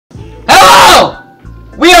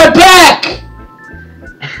We are back!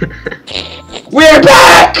 We're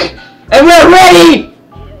back! And we're ready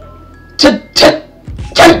to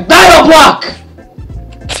BattleBlock!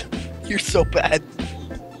 You're so bad.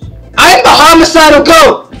 I'm the homicidal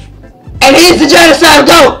goat! And he's the genocidal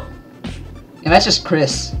goat! And that's just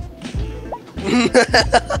Chris. I'm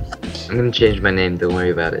gonna change my name, don't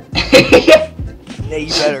worry about it. Yeah, you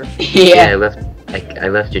better. Yeah. I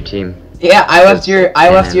left your team. Yeah, I left.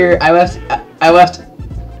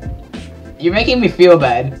 You're making me feel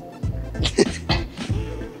bad.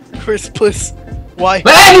 Chris, please. Why?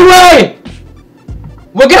 But anyway!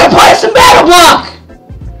 We're gonna play some BattleBlock!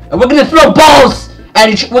 And we're gonna throw balls!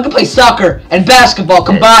 And we're gonna play soccer and basketball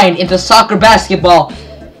combined into soccer basketball.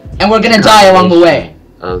 And we're gonna die along the way.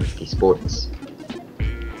 Of the sports.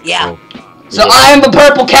 Yeah. So I am the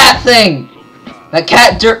purple cat thing! That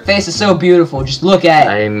cat dirt face is so beautiful, just look at it.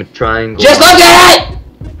 I'm trying. Just look at it!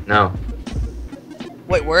 No.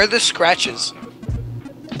 Wait, where are the scratches?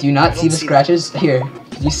 Do you not see the see scratches? Here.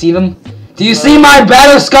 Do you see them? Do you see my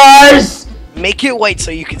battle scars? Make it white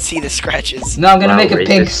so you can see the scratches. No, I'm gonna Wow, make it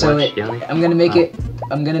pink racist so much, it. Johnny? I'm gonna make it.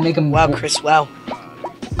 I'm gonna make them. Wow, Chris, wow. You're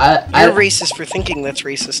You're racist for thinking that's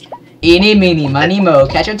racist. Eeny, meeny, miny, mo.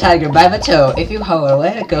 Catch a tiger by the toe. If you holler,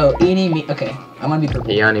 let it go. Eeny, me. Okay, I'm gonna be purple.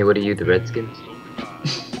 Hey, Yanni, what are you, the Redskins?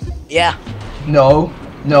 Yeah. No,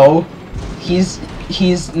 no. He's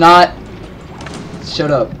not.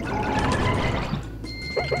 Shut up.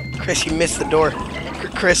 Chris, you missed the door.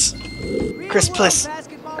 Chris, please.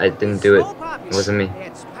 I didn't do it. It wasn't me.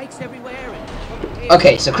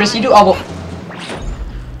 Okay, so Chris, you do all the.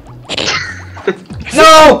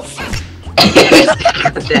 No!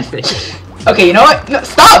 God damn it. Okay, you know what? No,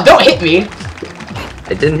 stop! Don't hit me!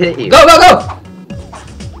 I didn't hit you. Go, go, go!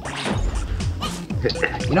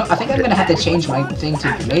 You know, I think I'm gonna have to change my thing to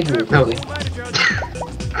grenade really quickly.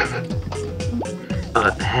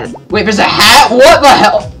 The head. Wait, there's a hat? What the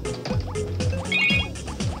hell?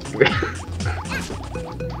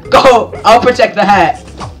 Go! I'll protect the hat.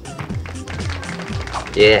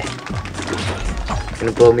 Yeah. It's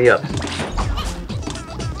gonna blow me up.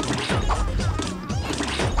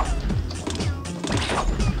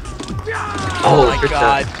 Oh my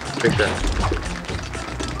god. Trick shot.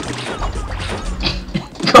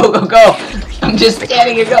 Go, go, go! I'm just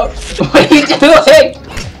standing here, go! What are you doing?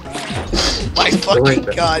 My fucking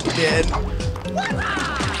god, man.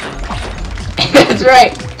 That's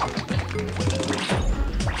right.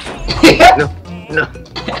 No, no.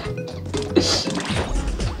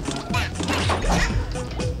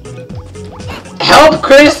 Help,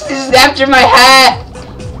 Chris! This is after my hat!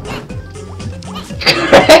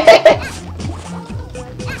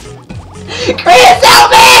 Chris, help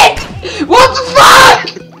me! What the fuck?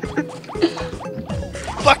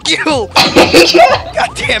 Fuck you!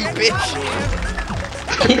 Goddamn bitch!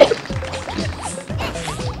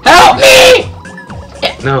 Help me!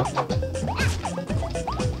 No.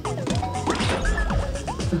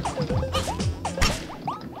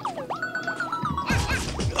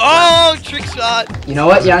 Oh, trick shot! You know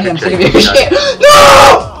what, Yanni? I'm sick of your shit.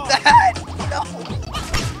 No! That! No!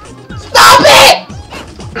 Stop it!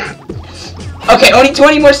 Okay, only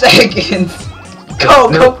 20 more seconds. Go,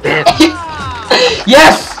 No, go. damn.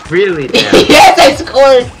 Yes! Really, damn. Yes, I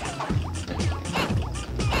scored!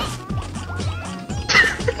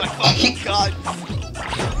 My fucking god.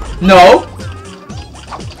 No!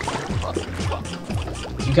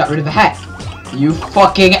 You got rid of the hat. You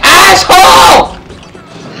fucking asshole!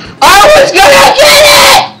 I was gonna get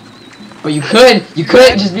it! But you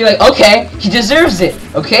couldn't just be like, okay, he deserves it,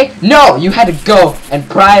 okay? No, you had to go and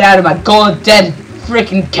pry it out of my gold dead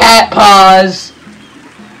freaking cat paws.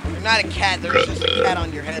 You're not a cat, there's just a cat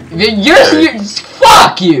on your head. You're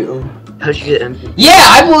fuck you! How'd you get MVP? Yeah,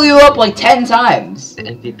 I blew you up like 10 times. The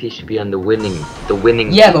MVP should be on the winning.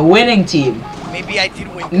 Yeah, the winning team. Maybe I did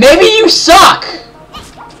win. Maybe you suck!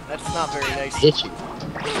 That's not very nice. Hit you.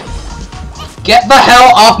 Get the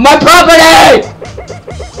hell off my property!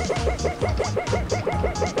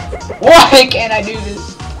 Why can't I do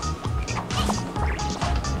this?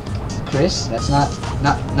 Chris, that's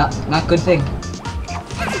not good thing.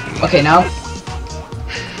 Okay, now,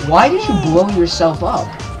 why did you blow yourself up?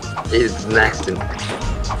 It's an accident.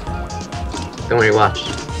 Don't worry, watch.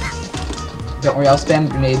 Don't worry, I'll spam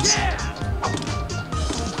grenades.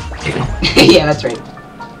 Yeah, that's right.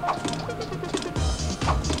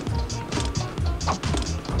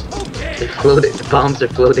 The bombs are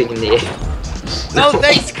floating in the air. No,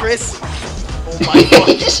 thanks, Chris. Oh my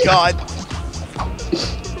fucking god.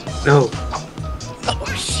 No. Oh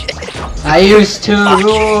shit. I used to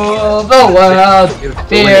rule the world,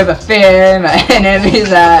 fear but fear my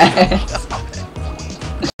enemy's eyes.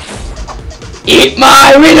 Eat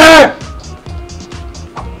my wiener!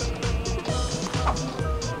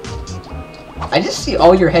 I just see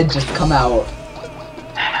all your heads just come out.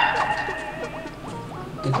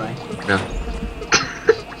 Goodbye. No.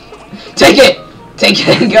 Take it! Take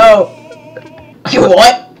it and go! Okay,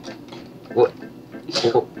 what? What?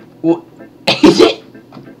 What? Is it?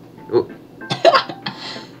 What?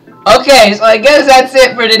 Okay, so I guess that's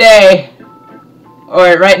it for today.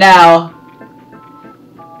 Or right now.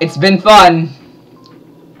 It's been fun.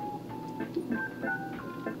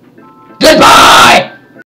 Goodbye!